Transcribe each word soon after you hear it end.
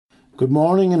Good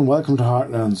morning and welcome to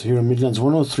Heartlands, here in Midlands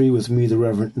 103 with me, the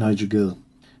Reverend Nigel Gill.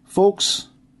 Folks,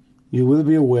 you will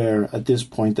be aware at this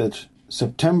point that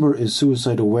September is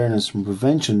Suicide Awareness and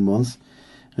Prevention Month,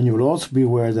 and you will also be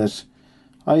aware that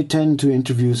I tend to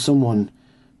interview someone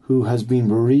who has been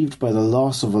bereaved by the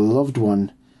loss of a loved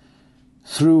one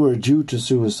through or due to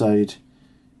suicide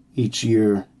each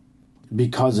year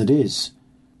because it is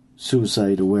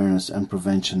Suicide Awareness and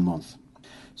Prevention Month.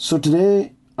 So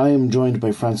today I am joined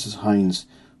by Frances Hynes,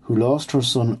 who lost her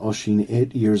son Oisín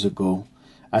 8 years ago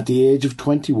at the age of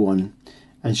 21,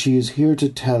 and she is here to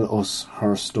tell us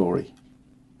her story.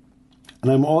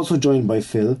 And I'm also joined by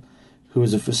Phil, who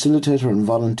is a facilitator and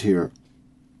volunteer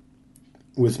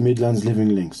with Midlands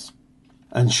Living Links.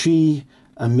 And she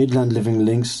and Midland Living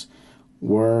Links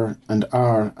were and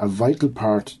are a vital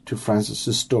part to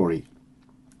Frances's story,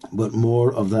 but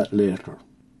more of that later.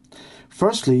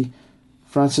 Firstly,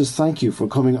 Frances, thank you for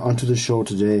coming onto the show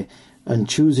today and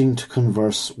choosing to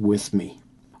converse with me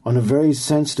on a very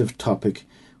sensitive topic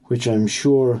which I'm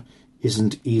sure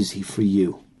isn't easy for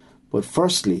you. But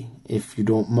firstly, if you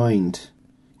don't mind,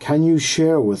 can you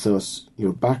share with us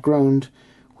your background,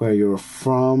 where you're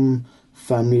from,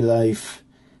 family life,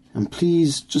 and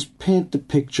please just paint the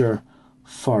picture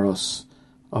for us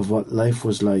of what life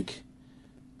was like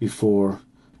before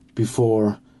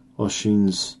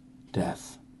Oisín's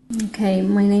death. Okay,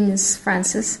 my name is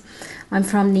Frances. I'm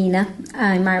from Nina.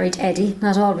 I married Eddie,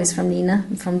 not always from Nina.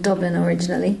 I'm from Dublin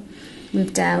originally,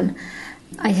 moved down.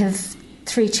 I have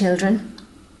 3 children.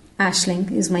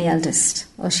 Aisling is my eldest,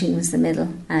 Oisín was the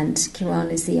middle, and Ciarán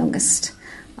is the youngest.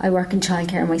 I work in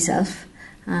childcare myself.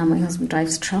 My husband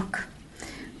drives a truck.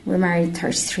 We're married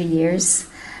 33 years.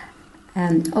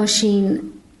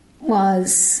 Oisín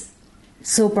was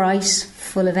so bright,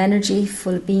 full of energy,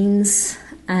 full of beans,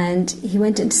 and he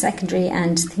went into secondary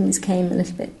and things came a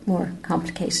little bit more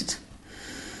complicated.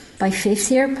 By 5th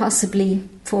year, possibly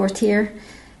 4th year,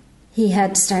 he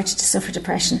had started to suffer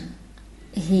depression.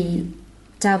 He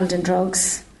dabbled in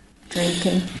drugs,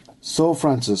 drinking. So,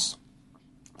 Frances,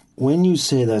 when you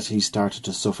say that he started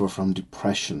to suffer from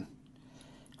depression,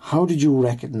 how did you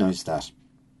recognise that?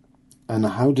 And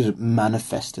how did it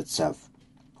manifest itself?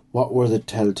 What were the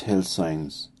telltale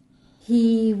signs?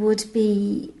 He would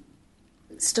be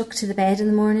stuck to the bed in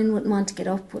the morning, wouldn't want to get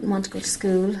up, wouldn't want to go to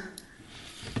school,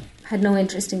 had no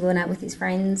interest in going out with his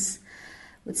friends,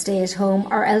 would stay at home,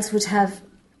 or else would have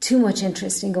too much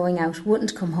interest in going out,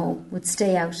 wouldn't come home, would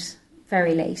stay out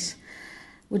very late,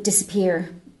 would disappear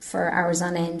for hours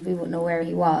on end, we wouldn't know where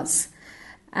he was.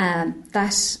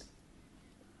 That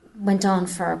went on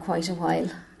for quite a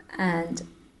while, and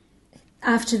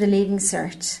after the leaving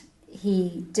cert,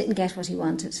 he didn't get what he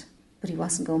wanted, but he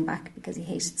wasn't going back because he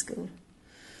hated school.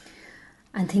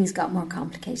 And things got more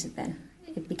complicated then.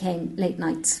 It became late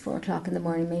nights, 4 o'clock in the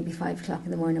morning, maybe 5 o'clock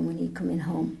in the morning when he'd come in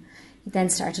home. He then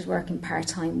started working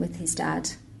part-time with his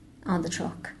dad on the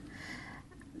truck.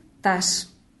 That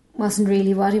wasn't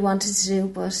really what he wanted to do,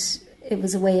 but it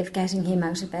was a way of getting him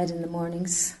out of bed in the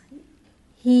mornings.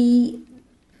 The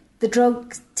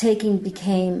drug taking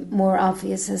became more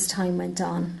obvious as time went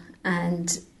on,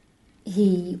 and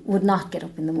he would not get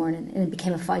up in the morning, and it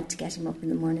became a fight to get him up in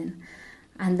the morning.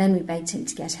 And then we begged him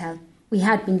to get help. We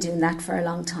had been doing that for a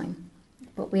long time,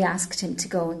 but we asked him to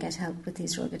go and get help with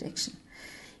his drug addiction.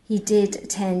 He did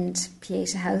attend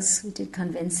Pieta House. We did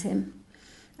convince him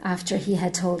after he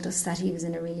had told us that he was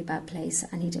in a really bad place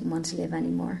and he didn't want to live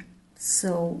anymore.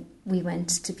 So we went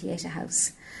to Pieta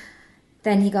House.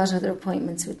 Then he got other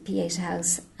appointments with Pieta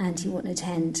House and he wouldn't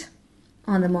attend.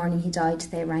 On the morning he died,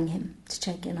 they rang him to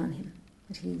check in on him,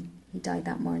 but he died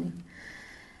that morning.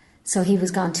 So he was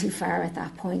gone too far at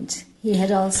that point. He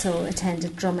had also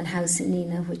attended Drummond House in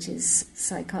Nina, which is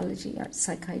psychology or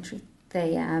psychiatry.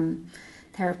 They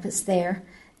therapists there.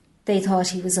 They thought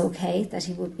he was okay, that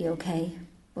he would be okay,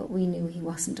 but we knew he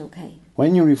wasn't okay.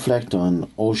 When you reflect on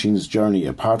Oisín's journey,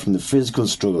 apart from the physical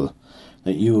struggle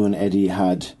that you and Eddie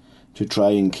had to try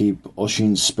and keep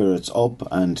Oisín's spirits up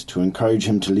and to encourage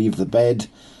him to leave the bed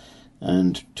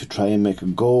and to try and make a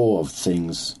go of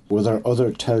things, were there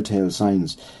other telltale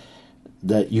signs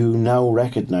that you now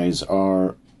recognise,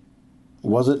 or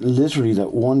was it literally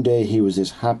that one day he was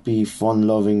this happy,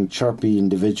 fun-loving, chirpy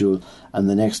individual and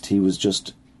the next he was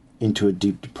just into a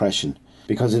deep depression?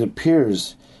 Because it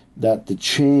appears that the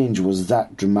change was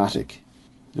that dramatic.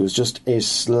 It was just a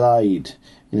slide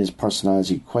in his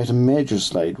personality, quite a major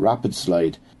slide, rapid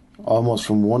slide, almost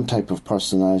from one type of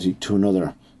personality to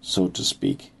another, so to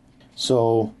speak.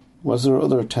 So, was there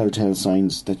other telltale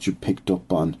signs that you picked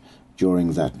up on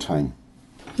during that time?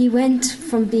 He went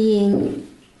from being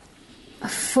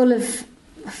full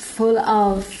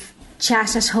of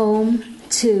chat at home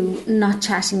to not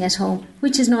chatting at home,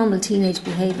 which is normal teenage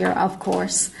behaviour, of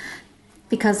course,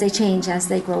 because they change as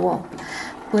they grow up.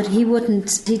 But he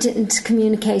didn't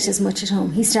communicate as much at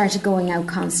home. He started going out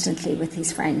constantly with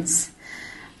his friends.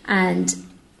 And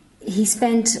he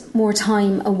spent more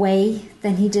time away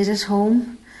than he did at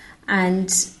home.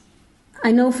 And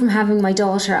I know from having my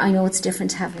daughter, I know it's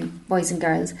different having boys and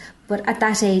girls, but at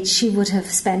that age she would have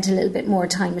spent a little bit more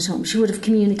time at home. She would have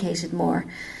communicated more.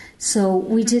 So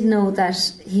we did know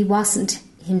that he wasn't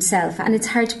himself. And it's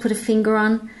hard to put a finger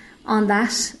on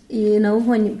that, you know,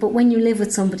 but when you live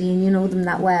with somebody and you know them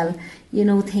that well, you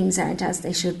know things aren't as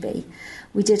they should be.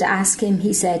 We did ask him,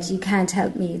 he said, "You can't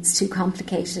help me, it's too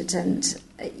complicated, and,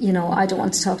 you know, I don't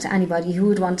want to talk to anybody. Who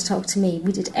would want to talk to me?"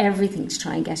 We did everything to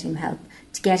try and get him help,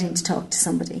 to get him to talk to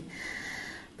somebody.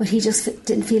 But he just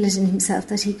didn't feel it in himself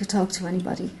that he could talk to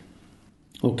anybody.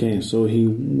 Okay, so he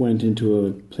went into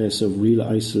a place of real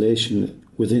isolation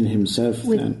within himself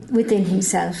then? Within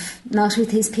himself, not with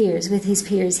his peers. With his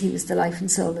peers, he was the life and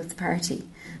soul of the party.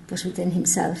 But within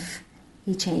himself,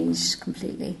 he changed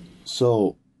completely.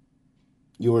 So,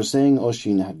 you were saying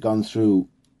Oisín had gone through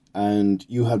and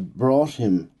you had brought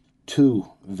him to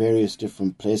various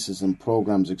different places and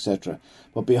programs, etc.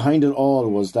 But behind it all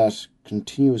was that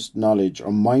continuous knowledge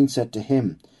or mindset to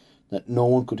him that no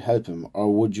one could help him.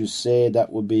 Or would you say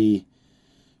that would be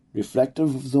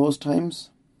reflective of those times?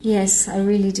 Yes, I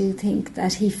really do think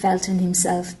that he felt in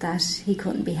himself that he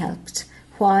couldn't be helped.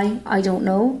 Why? I don't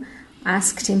know.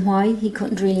 Asked him why. He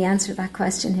couldn't really answer that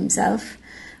question himself.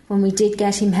 When we did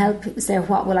get him help, it was there,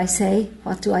 what will I say?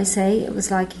 What do I say? It was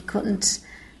like he couldn't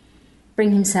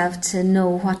bring himself to know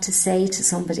what to say to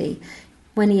somebody.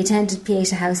 When he attended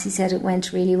Pieta House, he said it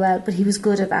went really well, but he was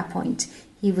good at that point.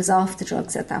 He was off the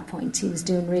drugs at that point. He was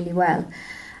doing really well.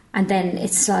 And then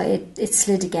it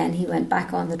slid again. He went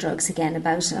back on the drugs again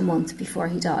about a month before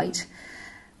he died,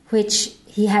 which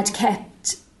he had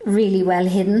kept really well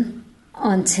hidden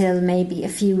until maybe a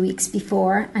few weeks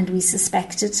before, and we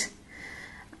suspected.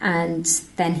 And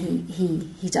then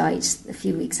he died a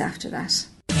few weeks after that.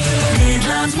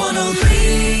 Midlands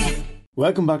 103.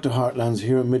 Welcome back to Heartlands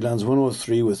here at Midlands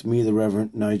 103 with me, the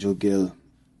Reverend Nigel Gill.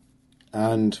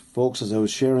 And folks, as I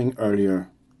was sharing earlier,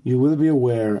 you will be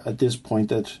aware at this point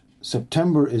that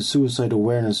September is Suicide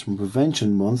Awareness and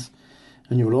Prevention Month,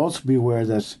 and you will also be aware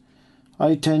that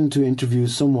I tend to interview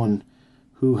someone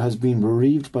who has been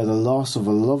bereaved by the loss of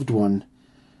a loved one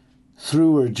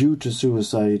through or due to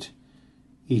suicide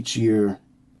each year,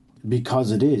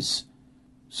 because it is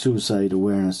Suicide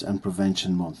Awareness and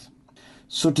Prevention Month.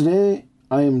 So today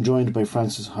I am joined by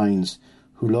Frances Hynes,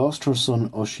 who lost her son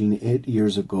Oisín 8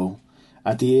 years ago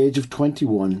at the age of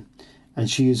 21, and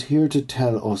she is here to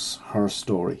tell us her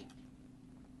story.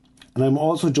 And I'm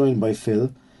also joined by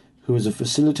Phil, who is a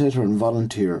facilitator and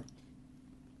volunteer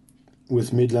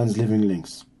with Midlands Living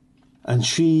Links. And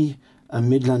she and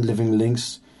Midland Living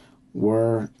Links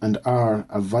were and are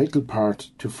a vital part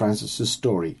to Frances's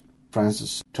story.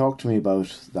 Frances, talk to me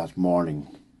about that morning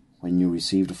when you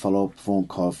received a follow-up phone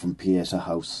call from Pieta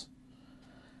House,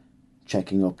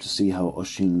 checking up to see how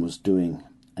Oisín was doing.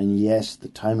 And yes, the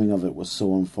timing of it was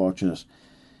so unfortunate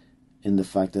in the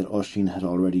fact that Oisín had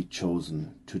already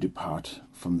chosen to depart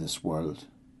from this world.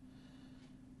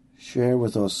 Share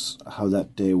with us how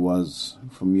that day was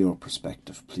from your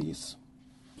perspective, please.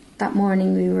 That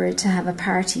morning we were to have a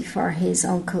party for his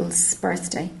uncle's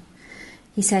birthday.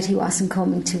 He said he wasn't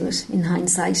coming to it. In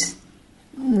hindsight,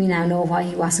 we now know why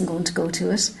he wasn't going to go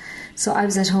to it. So I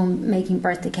was at home making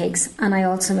birthday cakes, and I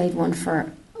also made one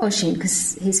for Oisín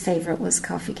because his favourite was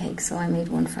coffee cake, so I made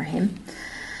one for him.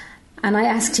 And I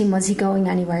asked him, was he going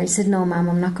anywhere? He said, "No, Mum,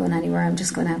 I'm not going anywhere. I'm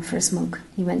just going out for a smoke."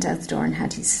 He went out the door and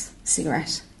had his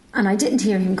cigarette. And I didn't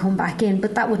hear him come back in,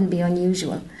 but that wouldn't be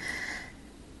unusual.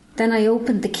 Then I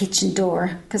opened the kitchen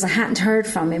door because I hadn't heard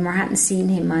from him or hadn't seen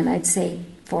him in, I'd say,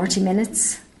 40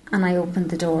 minutes. And I opened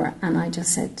the door and I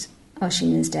just said,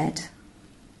 Oisín is dead.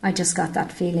 I just got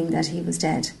that feeling that he was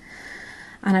dead.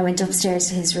 And I went upstairs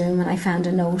to his room and I found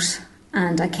a note,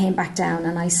 and I came back down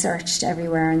and I searched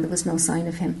everywhere and there was no sign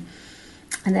of him.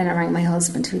 And then I rang my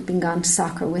husband, who'd been gone to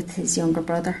soccer with his younger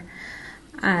brother,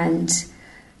 and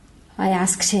I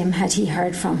asked him, had he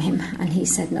heard from him? And he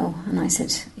said no. And I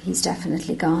said, he's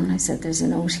definitely gone. I said, there's a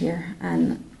note here.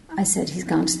 And I said, he's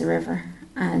gone to the river.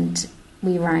 And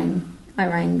I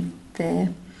rang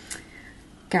the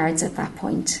guards at that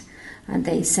point, and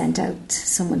they sent out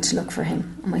someone to look for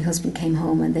him. And my husband came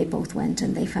home and they both went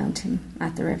and they found him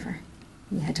at the river.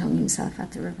 He had hung himself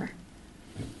at the river.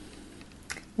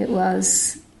 It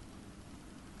was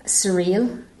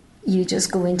surreal. You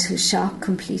just go into shock,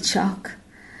 complete shock.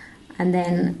 And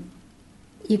then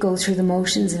you go through the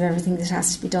motions of everything that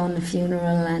has to be done, a funeral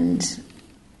and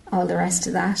all the rest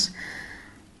of that.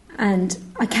 And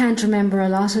I can't remember a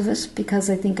lot of it because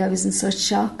I think I was in such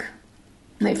shock.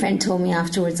 My friend told me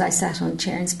afterwards I sat on a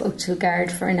chair and spoke to a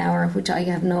guard for an hour, which I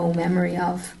have no memory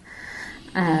of.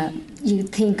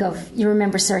 You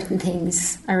remember certain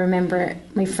things. I remember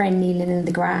my friend kneeling in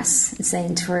the grass and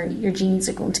saying to her, your jeans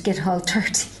are going to get all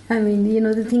dirty. I mean,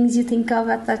 the things you think of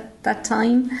at that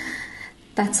time.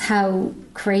 That's how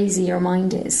crazy your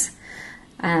mind is.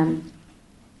 My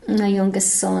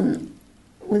youngest son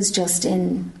was just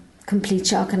in complete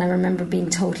shock, and I remember being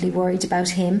totally worried about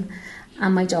him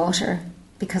and my daughter,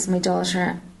 because my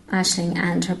daughter Aisling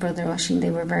and her brother Oisín,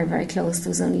 they were very, very close. There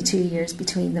was only 2 years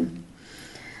between them.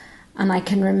 And I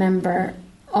can remember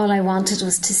all I wanted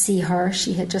was to see her.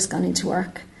 She had just gone into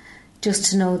work,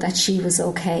 just to know that she was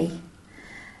okay.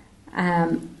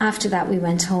 After that we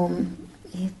went home.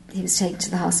 He was taken to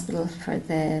the hospital for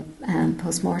the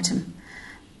post-mortem.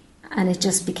 And it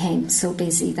just became so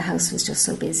busy. The house was just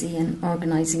so busy, and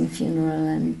organising a funeral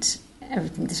and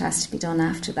everything that has to be done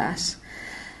after that.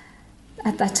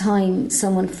 At that time,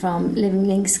 someone from Living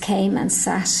Links came and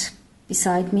sat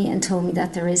beside me and told me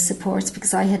that there is support,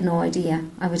 because I had no idea.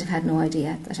 I would have had no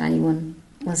idea that anyone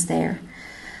was there.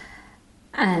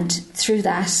 And through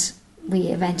that, we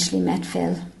eventually met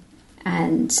Phil,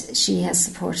 and she has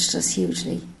supported us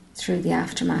hugely through the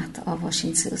aftermath of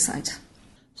Oisín's suicide.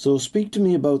 So speak to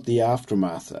me about the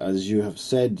aftermath. As you have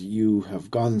said, you have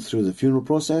gone through the funeral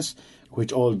process,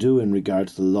 which all do in regard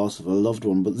to the loss of a loved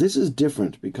one. But this is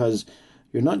different because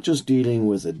you're not just dealing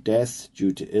with a death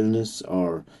due to illness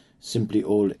or simply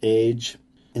old age.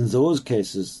 In those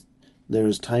cases, there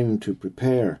is time to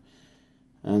prepare,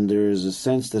 and there is a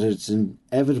sense that it's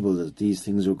inevitable that these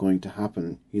things are going to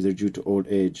happen, either due to old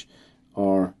age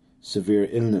or severe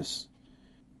illness.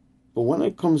 But when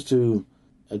it comes to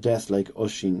a death like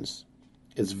Oisín's,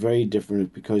 it's very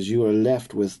different, because you are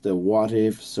left with the what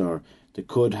ifs, or the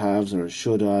could haves, or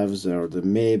should haves, or the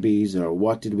maybes, or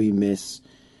what did we miss,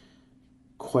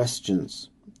 questions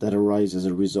that arise as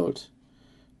a result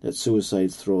that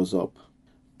suicide throws up.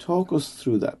 Talk us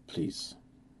through that, please.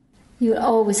 You will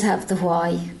always have the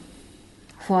why.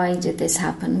 Why did this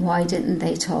happen? Why didn't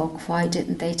they talk? Why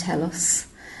didn't they tell us?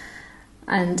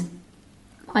 And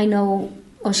I know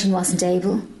Oisín wasn't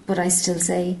able, but I still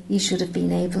say you should have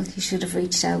been able. You should have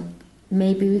reached out.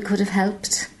 Maybe we could have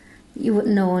helped. You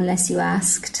wouldn't know unless you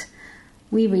asked.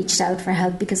 We reached out for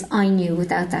help because I knew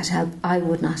without that help I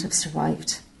would not have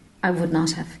survived. I would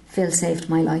not have. Phil saved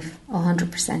my life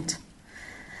 100%.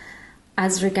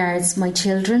 As regards my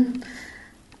children,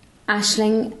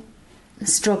 Aisling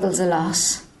struggles a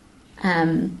lot.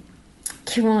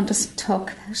 Kieran doesn't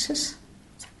talk about it.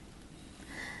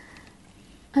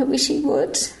 I wish he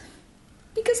would,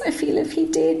 because I feel if he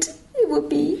did, it would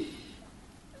be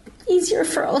easier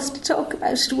for us to talk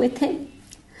about it with him.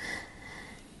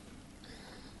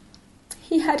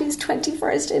 He had his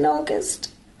 21st in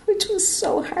August, which was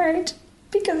so hard,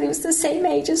 because he was the same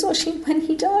age as Oisín when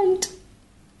he died.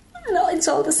 And it's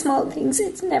all the small things,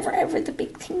 it's never ever the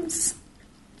big things.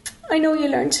 I know you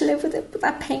learn to live with it, but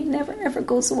that pain never ever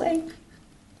goes away.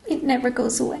 It never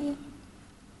goes away.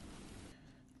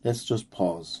 Let's just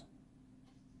pause.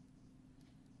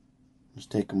 Just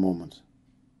take a moment.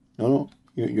 No,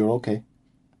 you're okay.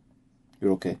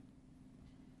 You're okay.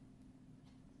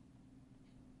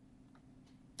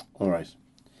 All right.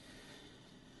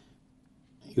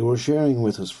 You were sharing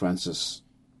with us, Francis,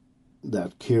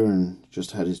 that Kieran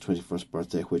just had his 21st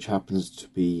birthday, which happens to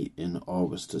be in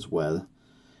August as well.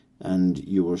 And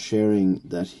you were sharing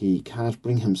that he can't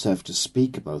bring himself to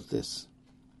speak about this.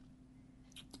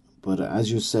 But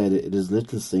as you said, it is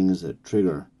little things that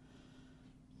trigger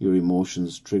your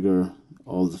emotions, trigger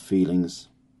all the feelings,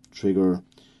 trigger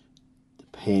the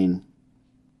pain,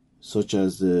 such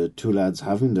as the two lads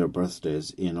having their birthdays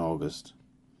in August.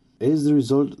 Is the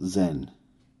result then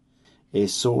a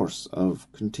source of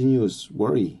continuous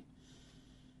worry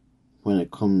when it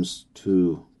comes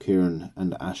to Kieran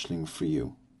and Aisling for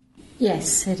you?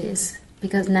 Yes, it is.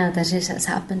 Because now that it has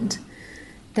happened,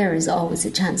 there is always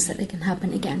a chance that it can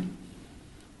happen again.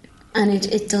 And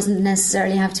it doesn't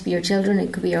necessarily have to be your children,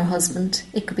 it could be your husband,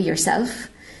 it could be yourself.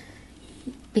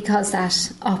 Because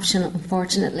that option,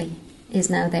 unfortunately, is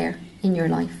now there in your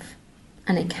life.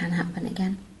 And it can happen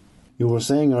again. You were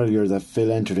saying earlier that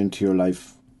Phil entered into your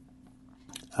life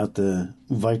at the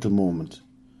vital moment,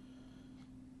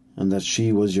 and that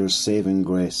she was your saving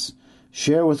grace.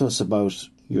 Share with us about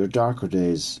your darker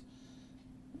days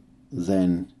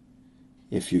then,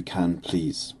 if you can,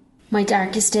 please. My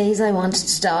darkest days, I wanted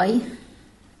to die.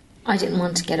 I didn't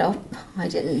want to get up. I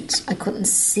couldn't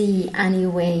see any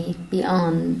way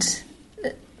beyond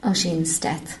Oisín's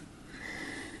death.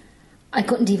 I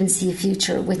couldn't even see a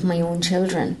future with my own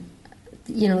children.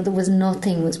 There was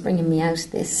nothing was bringing me out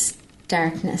of this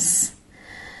darkness.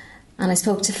 And I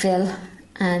spoke to Phil,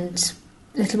 and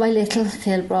little by little,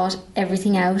 Phil brought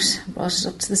everything out, brought it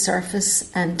up to the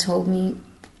surface, and told me,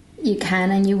 you can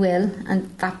and you will.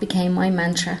 And that became my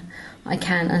mantra. I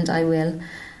can and I will.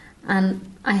 And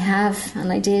I have,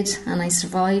 and I did, and I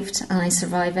survived, and I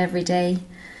survive every day.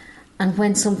 And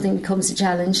when something becomes a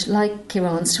challenge, like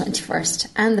Kieran's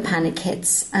 21st, and the panic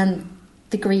hits, and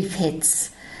the grief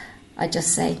hits, I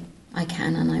just say, I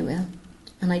can and I will.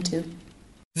 And I do.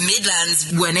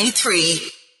 Midlands 103.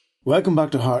 Welcome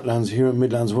back to Heartlands, here at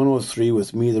Midlands 103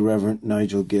 with me, the Reverend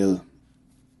Nigel Gill.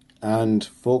 And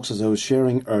folks, as I was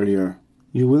sharing earlier,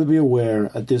 you will be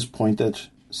aware at this point that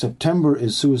September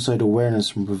is Suicide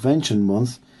Awareness and Prevention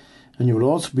Month, and you will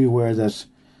also be aware that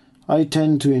I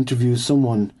tend to interview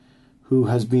someone who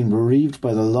has been bereaved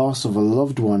by the loss of a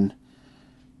loved one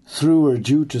through or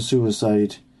due to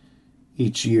suicide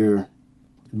each year,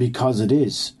 because it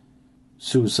is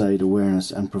Suicide Awareness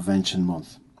and Prevention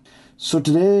Month. So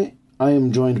today I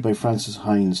am joined by Frances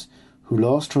Hynes, who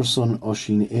lost her son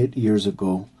Oisín 8 years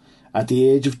ago at the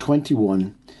age of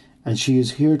 21, and she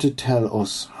is here to tell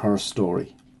us her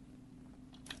story.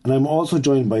 And I'm also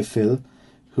joined by Phil,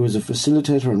 who is a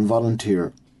facilitator and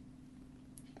volunteer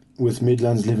with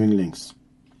Midlands Living Links.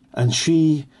 And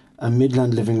she and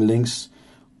Midland Living Links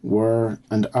were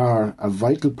and are a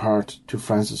vital part to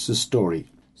Frances's story.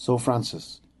 So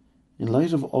Frances, in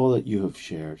light of all that you have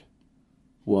shared,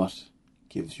 what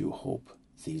gives you hope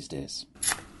these days?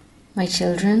 My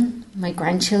children, my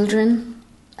grandchildren,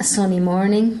 a sunny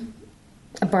morning,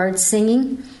 a bird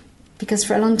singing, because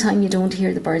for a long time you don't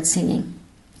hear the bird singing.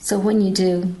 So when you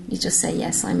do, you just say,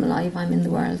 yes, I'm alive, I'm in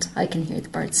the world, I can hear the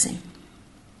birds sing.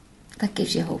 That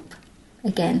gives you hope.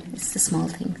 Again, it's the small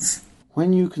things.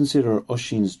 When you consider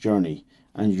Oisín's journey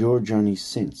and your journey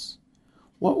since,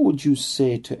 what would you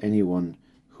say to anyone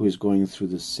who is going through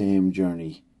the same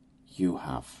journey you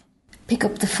have? Pick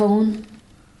up the phone,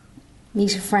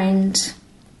 meet a friend,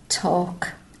 talk.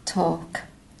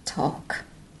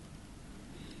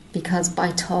 Because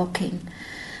by talking,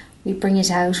 we bring it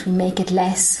out, we make it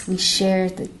less, we share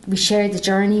the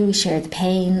journey, we share the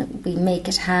pain, we make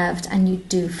it halved, and you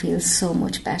do feel so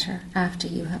much better after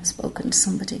you have spoken to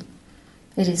somebody.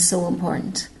 It is so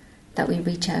important that we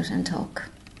reach out and talk.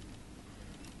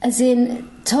 As in,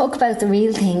 talk about the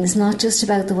real things, not just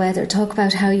about the weather. Talk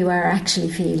about how you are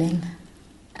actually feeling.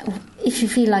 If you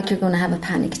feel like you're going to have a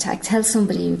panic attack, tell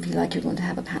somebody you feel like you're going to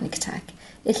have a panic attack.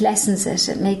 It lessens it,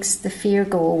 it makes the fear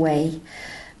go away.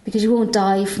 Because you won't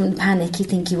die from the panic, you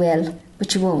think you will,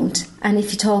 but you won't. And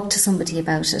if you talk to somebody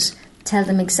about it, tell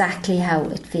them exactly how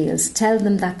it feels. Tell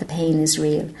them that the pain is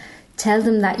real. Tell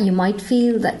them that you might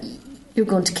feel that you're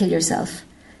going to kill yourself.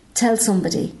 Tell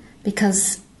somebody,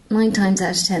 because 9 times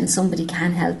out of 10 somebody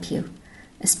can help you,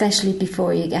 especially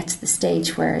before you get to the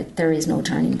stage where there is no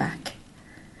turning back.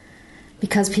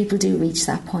 Because people do reach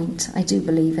that point, I do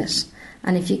believe it.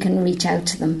 And if you can reach out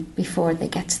to them before they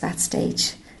get to that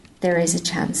stage, there is a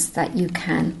chance that you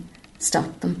can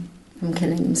stop them from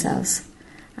killing themselves.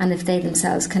 And if they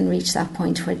themselves can reach that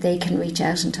point where they can reach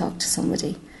out and talk to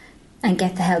somebody and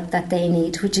get the help that they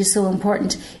need, which is so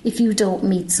important. If you don't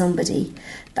meet somebody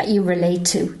that you relate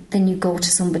to, then you go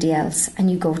to somebody else and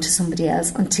you go to somebody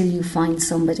else until you find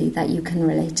somebody that you can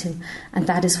relate to. And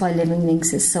that is why Living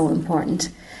Links is so important,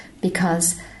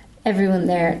 because everyone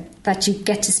there that you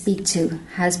get to speak to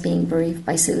has been bereaved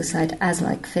by suicide, as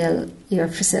like Phil, your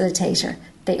facilitator.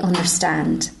 They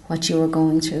understand what you are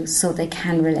going through, so they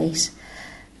can relate.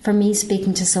 For me,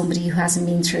 speaking to somebody who hasn't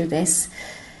been through this,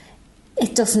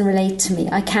 it doesn't relate to me.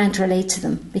 I can't relate to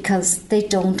them because they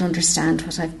don't understand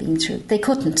what I've been through. They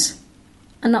couldn't.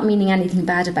 I'm not meaning anything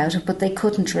bad about it, but they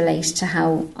couldn't relate to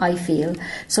how I feel.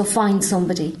 So find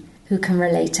somebody who can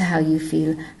relate to how you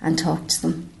feel and talk to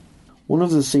them. One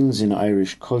of the things in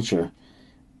Irish culture,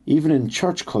 even in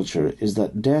church culture, is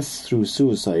that death through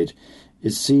suicide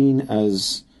is seen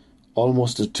as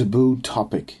almost a taboo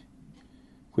topic,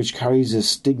 which carries a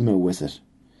stigma with it.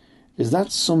 Is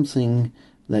that something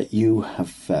that you have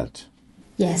felt?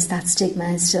 Yes, that stigma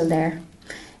is still there.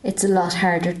 It's a lot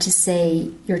harder to say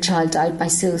your child died by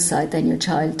suicide than your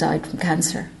child died from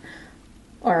cancer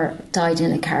or died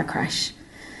in a car crash.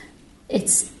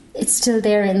 It's still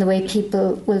there in the way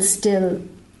people will still,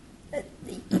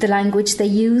 the language they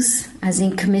use, as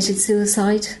in committed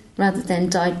suicide rather than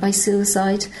died by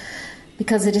suicide,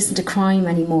 because it isn't a crime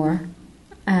anymore.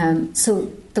 So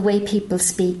the way people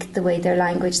speak, the way their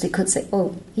language, they could say,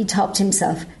 oh, he topped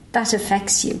himself. That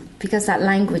affects you because that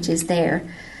language is there,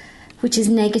 which is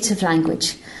negative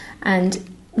language. And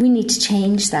we need to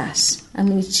change that, and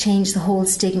we need to change the whole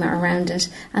stigma around it.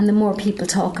 And the more people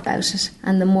talk about it,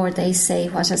 and the more they say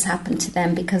what has happened to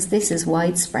them, because this is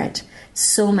widespread.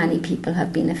 So many people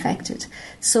have been affected.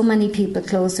 So many people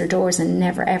close their doors and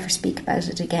never ever speak about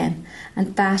it again.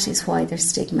 And that is why there's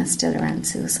stigma still around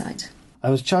suicide. I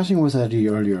was chatting with Eddie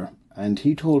earlier, and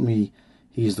he told me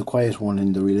he's the quiet one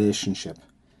in the relationship.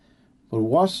 But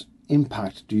what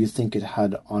impact do you think it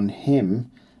had on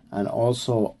him and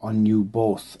also on you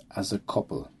both as a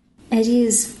couple? Eddie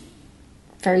is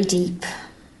very deep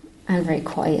and very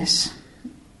quiet,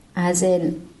 as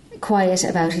in quiet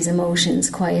about his emotions,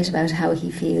 quiet about how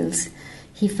he feels.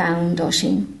 He found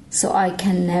Oisín, so I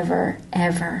can never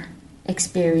ever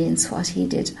experience what he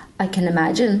did. I can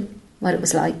imagine what it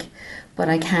was like, but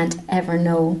I can't ever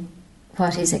know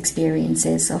what his experience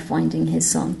is of finding his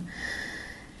son.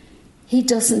 He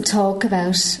doesn't talk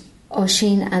about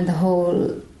Oisín and the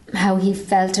whole, how he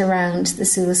felt around the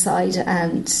suicide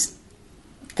and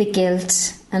the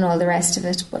guilt and all the rest of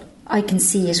it, but I can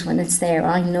see it when it's there.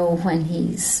 I know when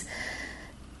he's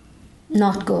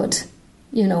not good,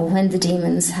 you know, when the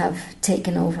demons have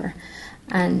taken over,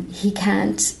 and he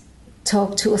can't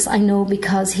talk to us. I know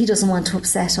because he doesn't want to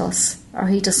upset us, or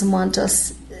he doesn't want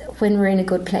us, when we're in a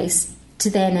good place, to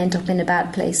then end up in a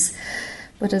bad place.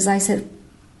 But as I said,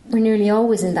 we're nearly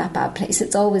always in that bad place.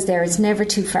 It's always there. It's never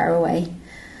too far away.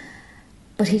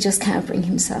 But he just can't bring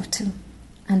himself to.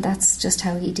 And that's just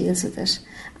how he deals with it.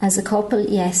 As a couple,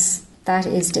 yes, that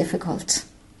is difficult,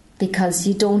 because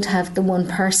you don't have the one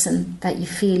person that you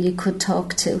feel you could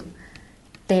talk to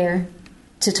there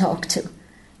to talk to,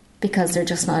 because they're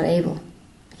just not able.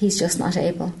 He's just not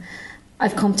able.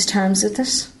 I've come to terms with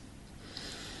it,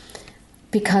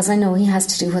 because I know he has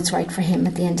to do what's right for him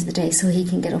at the end of the day, so he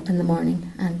can get up in the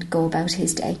morning and go about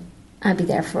his day and be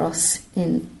there for us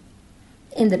in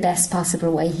the best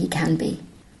possible way he can be.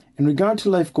 In regard to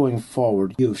life going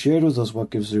forward, you've shared with us what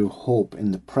gives you hope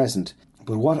in the present,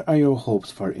 but what are your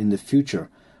hopes for in the future?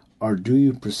 Or do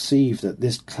you perceive that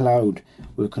this cloud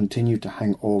will continue to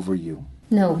hang over you?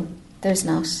 No, there's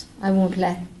not. I won't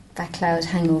let that cloud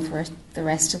hang over the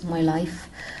rest of my life.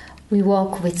 We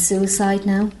walk with suicide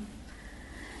now.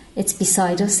 It's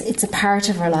beside us. It's a part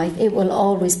of our life. It will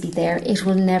always be there. It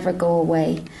will never go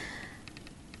away.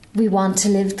 We want to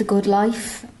live the good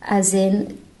life, as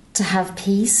in to have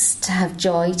peace, to have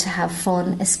joy, to have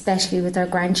fun, especially with our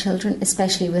grandchildren,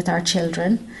 especially with our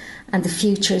children, and the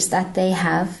futures that they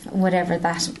have, whatever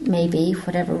that may be,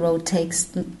 whatever road takes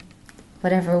them,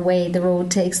 whatever way the road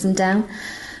takes them down.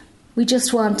 We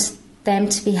just want them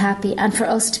to be happy, and for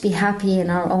us to be happy in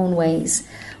our own ways.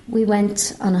 We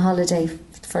went on a holiday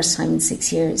for the first time in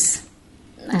 6 years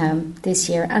this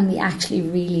year, and we actually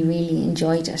really, really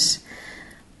enjoyed it.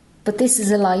 But this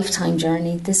is a lifetime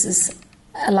journey. This is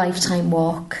a lifetime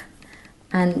walk,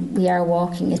 and we are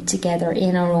walking it together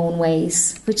in our own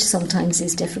ways, which sometimes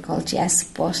is difficult, yes,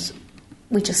 but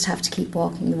we just have to keep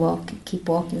walking the walk, keep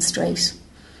walking straight,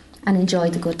 and enjoy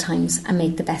the good times and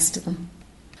make the best of them.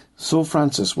 So,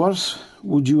 Frances, what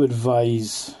would you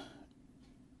advise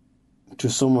to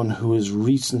someone who has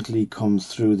recently come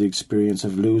through the experience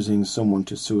of losing someone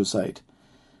to suicide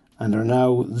and are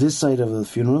now this side of the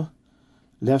funeral,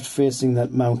 left facing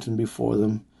that mountain before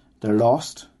them? They're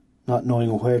lost, not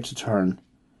knowing where to turn.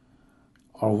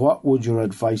 Or what would your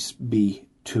advice be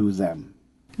to them?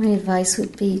 My advice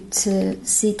would be to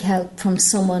seek help from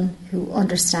someone who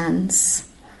understands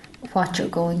what you're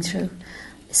going through,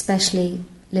 especially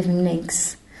living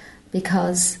links,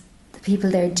 because the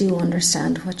people there do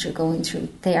understand what you're going through.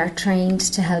 They are trained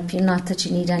to help you, not that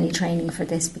you need any training for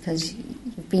this because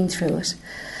you've been through it,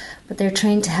 but they're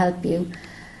trained to help you.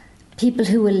 People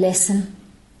who will listen,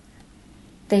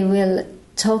 they will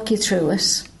talk you through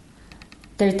it.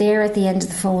 They're there at the end of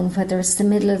the phone, whether it's the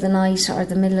middle of the night or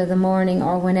the middle of the morning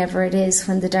or whenever it is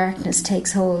when the darkness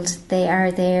takes hold. They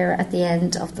are there at the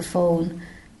end of the phone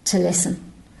to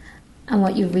listen. And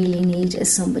what you really need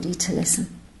is somebody to listen.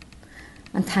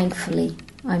 And thankfully,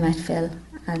 I met Phil,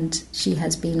 and she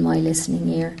has been my listening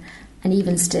ear. And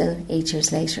even still, 8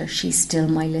 years later, she's still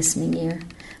my listening ear.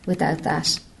 Without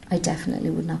that, I definitely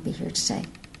would not be here today.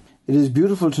 It is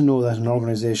beautiful to know that an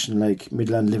organisation like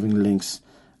Midland Living Links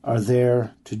are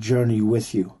there to journey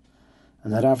with you,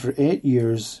 and that after 8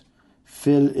 years,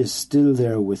 Phil is still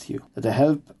there with you. That the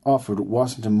help offered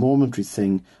wasn't a momentary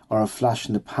thing or a flash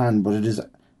in the pan, but it is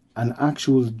an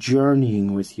actual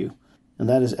journeying with you, and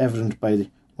that is evident by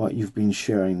what you've been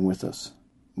sharing with us.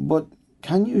 But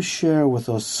can you share with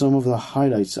us some of the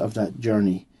highlights of that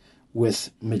journey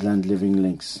with Midland Living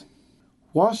Links?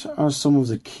 What are some of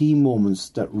the key moments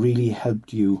that really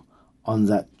helped you on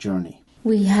that journey?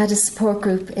 We had a support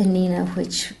group in Nina,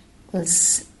 which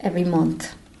was every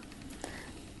month.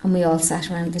 And we all sat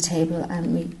around the table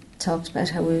and we talked about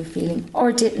how we were feeling,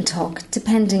 or didn't talk,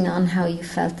 depending on how you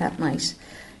felt that night.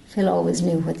 Phil always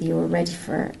knew whether you were ready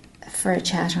for a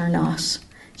chat or not.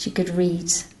 She could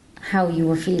read how you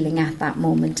were feeling at that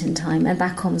moment in time, and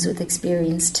that comes with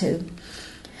experience too.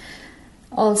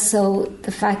 Also,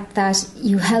 the fact that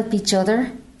you help each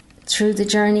other through the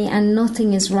journey and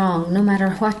nothing is wrong, no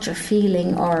matter what you're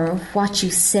feeling or what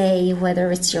you say,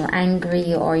 whether it's you're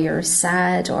angry or you're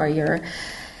sad or you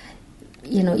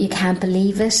can't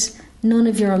believe it. None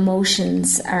of your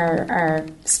emotions are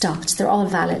stopped. They're all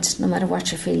valid. No matter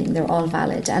what you're feeling, they're all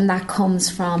valid. And that comes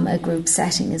from a group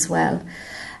setting as well.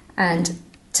 And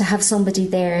to have somebody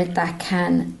there that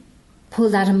can pull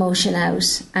that emotion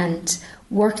out and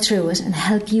work through it and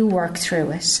help you work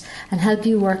through it and help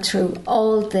you work through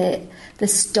all the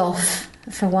stuff,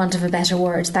 for want of a better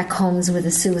word, that comes with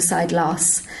a suicide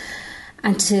loss.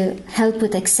 And to help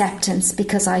with acceptance,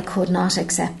 because I could not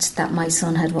accept that my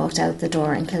son had walked out the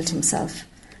door and killed himself.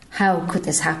 How could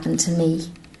this happen to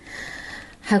me?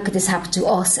 How could this happen to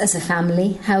us as a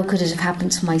family? How could it have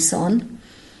happened to my son?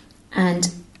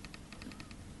 And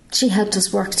she helped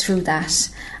us work through that.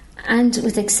 And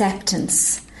with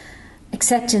acceptance,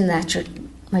 accepting that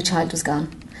my child was gone.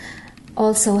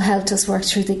 Also helped us work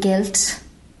through the guilt,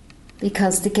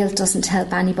 because the guilt doesn't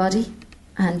help anybody,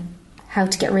 and how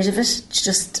to get rid of it.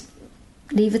 Just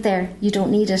leave it there. You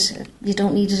don't need it. You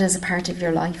don't need it as a part of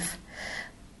your life.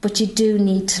 But you do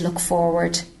need to look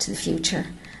forward to the future,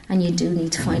 and you do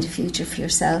need to find a future for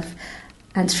yourself.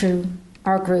 And through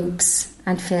our groups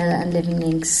and Phil and Living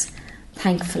Links,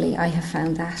 thankfully I have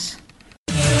found that.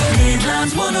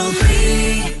 Midlands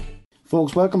 103.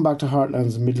 Folks, welcome back to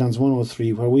Heartlands and Midlands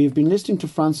 103, where we've been listening to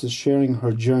Frances sharing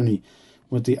her journey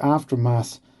with the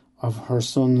aftermath of her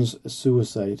son's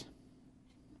suicide,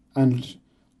 and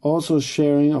also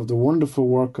sharing of the wonderful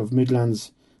work of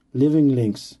Midlands Living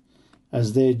Links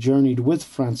as they journeyed with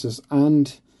Frances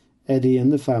and Eddie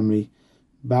and the family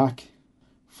back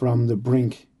from the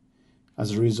brink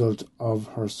as a result of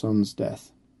her son's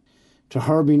death. To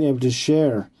her being able to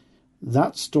share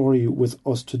that story with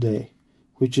us today,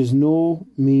 which is no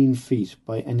mean feat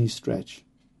by any stretch.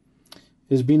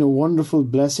 It has been a wonderful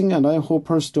blessing, and I hope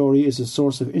her story is a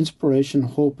source of inspiration,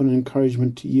 hope and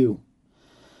encouragement to you.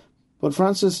 But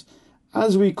Frances,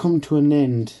 as we come to an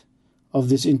end of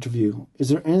this interview, is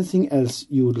there anything else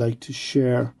you would like to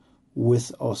share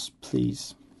with us,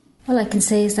 please? All I can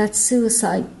say is that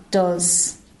suicide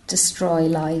does destroy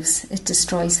lives. It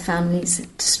destroys families.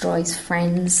 It destroys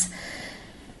friends.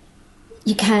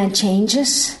 You can't change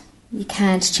it. You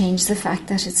can't change the fact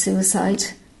that it's suicide,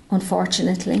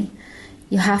 unfortunately.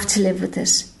 You have to live with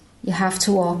it. You have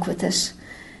to walk with it.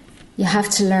 You have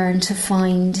to learn to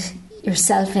find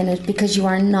yourself in it, because you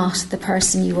are not the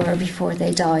person you were before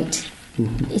they died.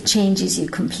 Mm-hmm. It changes you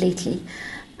completely.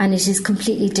 And it is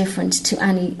completely different to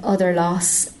any other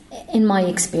loss, in my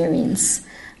experience.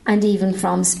 And even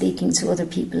from speaking to other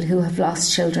people who have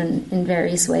lost children in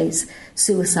various ways,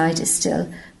 suicide is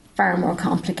still far more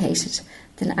complicated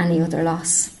than any other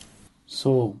loss.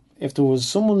 So, if there was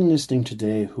someone listening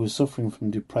today who is suffering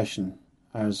from depression,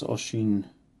 as Oisín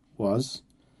was,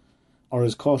 or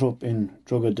is caught up in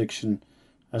drug addiction,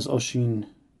 as Oisín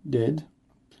did,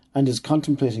 and is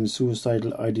contemplating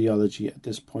suicidal ideology at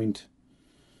this point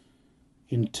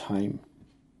in time,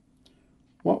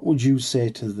 what would you say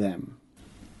to them?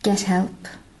 Get help.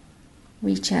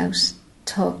 Reach out.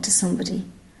 Talk to somebody.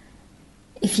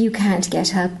 If you can't get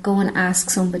help, go and ask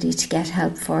somebody to get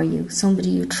help for you.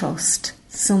 Somebody you trust.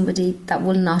 Somebody that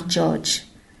will not judge.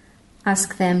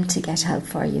 Ask them to get help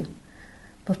for you.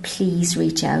 But please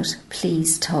reach out.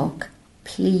 Please talk.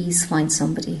 Please find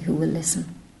somebody who will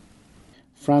listen.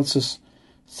 Frances,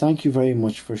 thank you very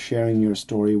much for sharing your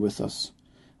story with us.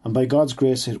 And by God's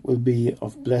grace, it will be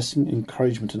of blessing,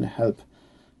 encouragement and help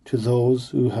to those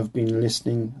who have been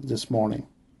listening this morning.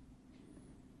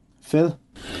 Phil?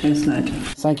 Yes, Nigel.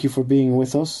 Thank you for being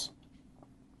with us.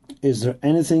 Is there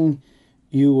anything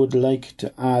you would like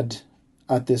to add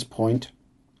at this point,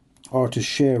 or to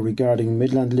share regarding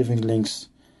Midland Living Links,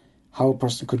 how a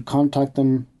person could contact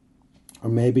them, or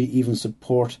maybe even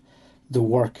support the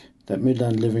work that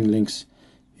Midland Living Links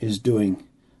is doing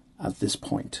at this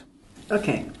point?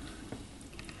 Okay.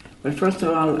 Well, first of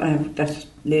all, that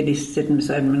lady sitting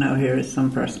beside me now here is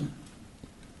some person.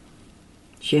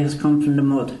 She has come from the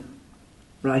mud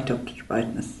right up to the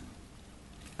brightness.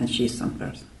 and she's some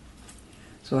person.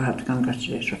 So I have to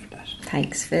congratulate her for that.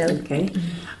 Thanks, Phil. Okay.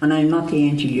 And I'm not the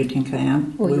angel you think I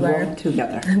am. Oh, we you are. work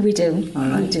together. We do. All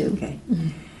right. We do. Okay.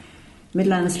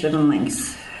 Midlands Living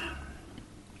Links.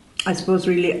 I suppose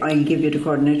really I'll give you the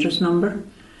coordinator's number,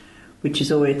 which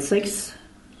is 086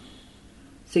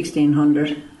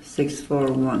 1600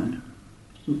 641.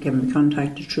 You can be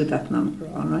contacted through that number,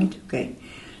 all right? Okay.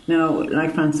 Now,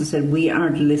 like Francis said, we are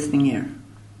the listening ear.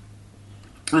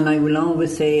 And I will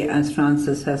always say, as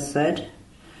Francis has said,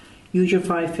 use your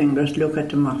 5 fingers, look at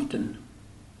them often.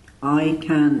 I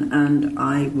can and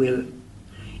I will.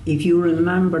 If you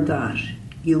remember that,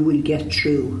 you will get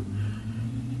through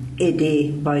a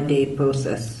day-by-day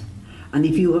process. And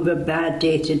if you have a bad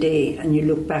day today and you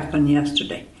look back on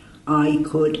yesterday, I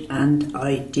could and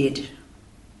I did.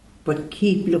 But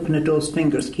keep looking at those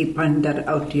fingers, keep pointing that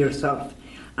out to yourself,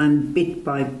 and bit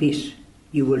by bit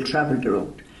you will travel the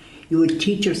road. You will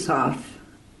teach yourself,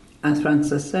 as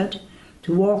Francis said,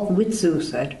 to walk with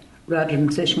suicide rather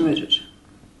than sitting with it.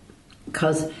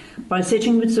 Because by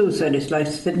sitting with suicide, it's like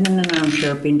sitting in an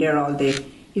armchair, being there all day,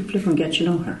 you flip and get you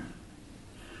nowhere.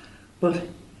 But,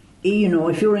 you know,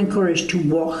 if you're encouraged to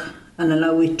walk and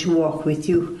allow it to walk with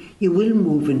you, you will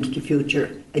move into the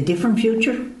future, a different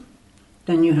future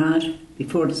than you had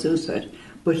before the suicide.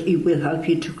 But it will help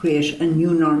you to create a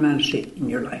new normality in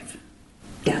your life.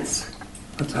 That's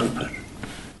what's all about.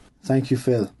 Thank you,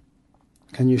 Phil.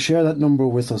 Can you share that number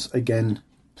with us again,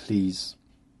 please?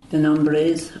 The number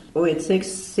is 086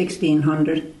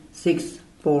 1600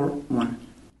 641.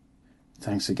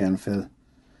 Thanks again, Phil.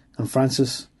 And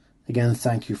Francis, again,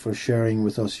 thank you for sharing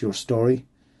with us your story,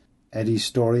 Eddie's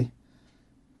story,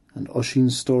 and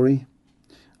Oisín's story,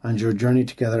 and your journey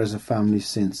together as a family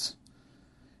since.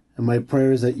 And my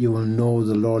prayer is that you will know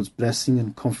the Lord's blessing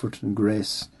and comfort and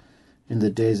grace in the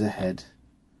days ahead,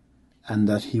 and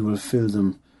that He will fill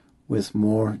them with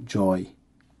more joy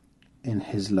in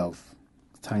His love.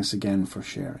 Thanks again for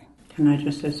sharing. Can I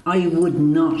just say, I would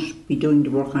not be doing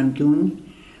the work I'm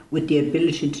doing with the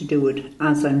ability to do it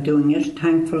as I'm doing it,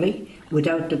 thankfully,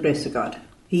 without the grace of God.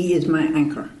 He is my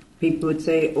anchor. People would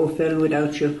say, oh, Phil,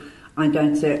 without you. And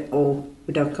I'd say, oh,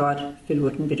 without God, Phil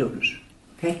wouldn't be doing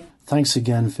it. Okay? Thanks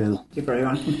again, Phil. You're very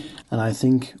welcome. And I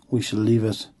think we shall leave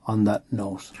it on that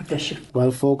note. God bless you.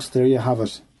 Well, folks, there you have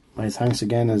it. My thanks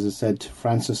again, as I said, to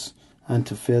Francis and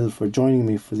to Phil for joining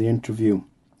me for the interview.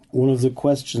 One of the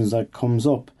questions that comes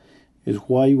up is,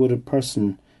 why would a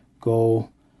person go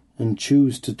and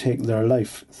choose to take their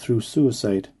life through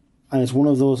suicide? And it's one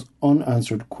of those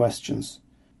unanswered questions.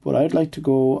 But I'd like to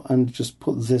go and just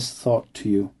put this thought to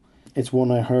you. It's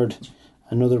one I heard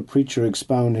another preacher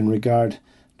expound in regard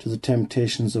to the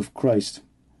temptations of Christ.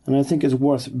 And I think it's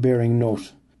worth bearing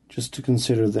note just to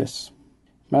consider this.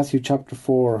 Matthew chapter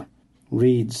 4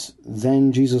 reads,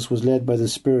 Then Jesus was led by the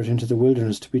Spirit into the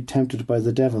wilderness to be tempted by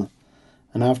the devil.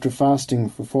 And after fasting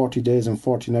for 40 days and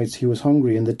 40 nights he was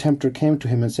hungry. And the tempter came to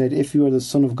him and said, If you are the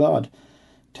Son of God,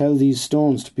 tell these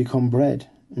stones to become bread.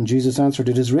 And Jesus answered,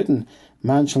 It is written,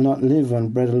 Man shall not live on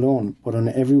bread alone, but on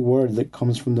every word that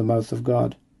comes from the mouth of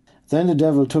God. Then the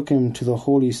devil took him to the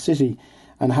holy city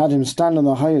and had him stand on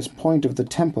the highest point of the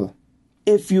temple.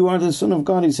 If you are the Son of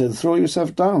God, he said, throw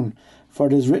yourself down, for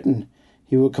it is written,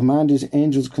 He will command His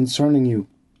angels concerning you,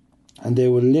 and they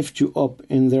will lift you up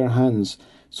in their hands,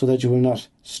 so that you will not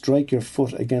strike your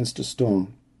foot against a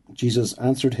stone. Jesus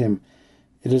answered him,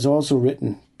 It is also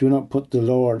written, Do not put the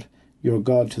Lord your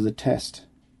God to the test.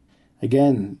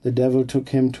 Again, the devil took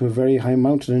him to a very high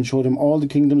mountain and showed him all the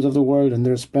kingdoms of the world and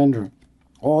their splendour.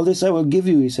 All this I will give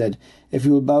you, he said, if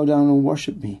you will bow down and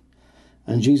worship me.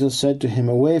 And Jesus said to him,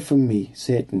 Away from me,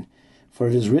 Satan, for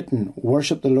it is written,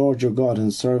 Worship the Lord your God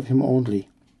and serve him only.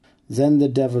 Then the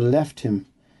devil left him,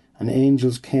 and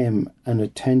angels came and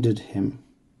attended him.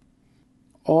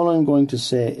 All I'm going to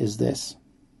say is this.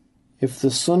 If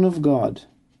the Son of God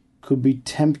could be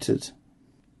tempted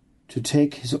to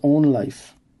take his own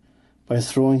life by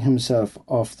throwing himself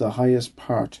off the highest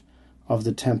part of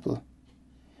the temple,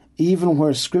 even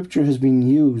where Scripture has been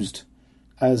used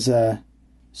as a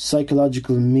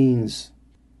psychological means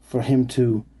for him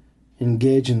to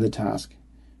engage in the task,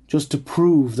 just to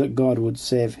prove that God would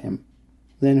save him,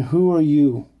 then who are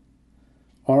you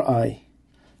or I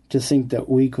to think that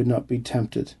we could not be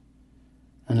tempted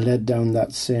and led down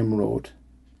that same road?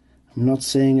 I'm not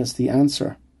saying it's the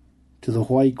answer to the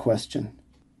why question,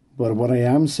 but what I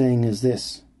am saying is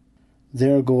this: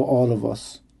 there go all of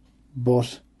us,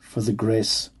 but for the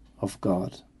grace of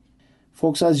God.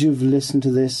 Folks, as you've listened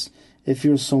to this, if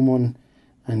you're someone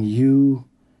and you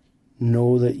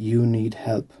know that you need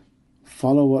help,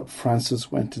 follow what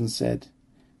Francis went and said.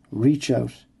 Reach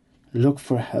out, Look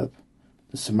for help.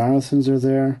 The Samaritans are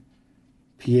there.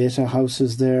 Pieta House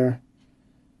is there.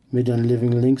 Midland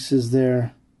Living Links is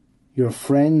there. Your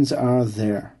friends are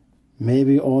there.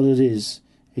 Maybe all it is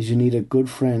you need a good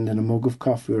friend and a mug of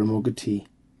coffee or a mug of tea.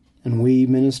 And we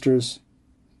ministers,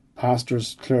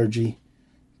 pastors, clergy,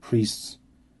 priests,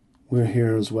 we're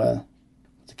here as well.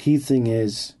 The key thing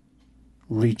is,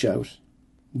 reach out.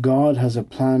 God has a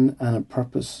plan and a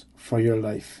purpose for your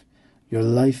life. Your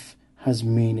life has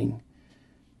meaning.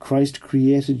 Christ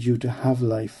created you to have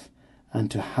life and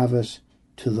to have it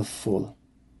to the full.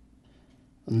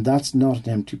 And that's not an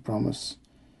empty promise.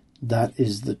 That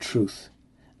is the truth.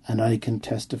 And I can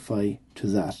testify to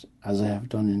that as I have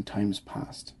done in times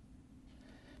past.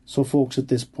 So folks, at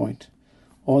this point,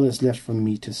 all that's left for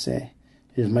me to say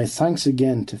is my thanks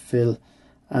again to Phil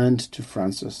and to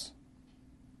Francis.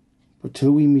 But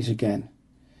till we meet again,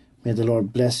 may the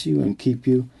Lord bless you and keep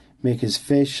you, make his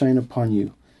face shine upon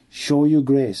you, show you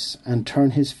grace and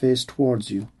turn his face towards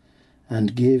you,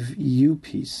 and give you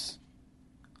peace.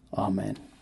 Amen.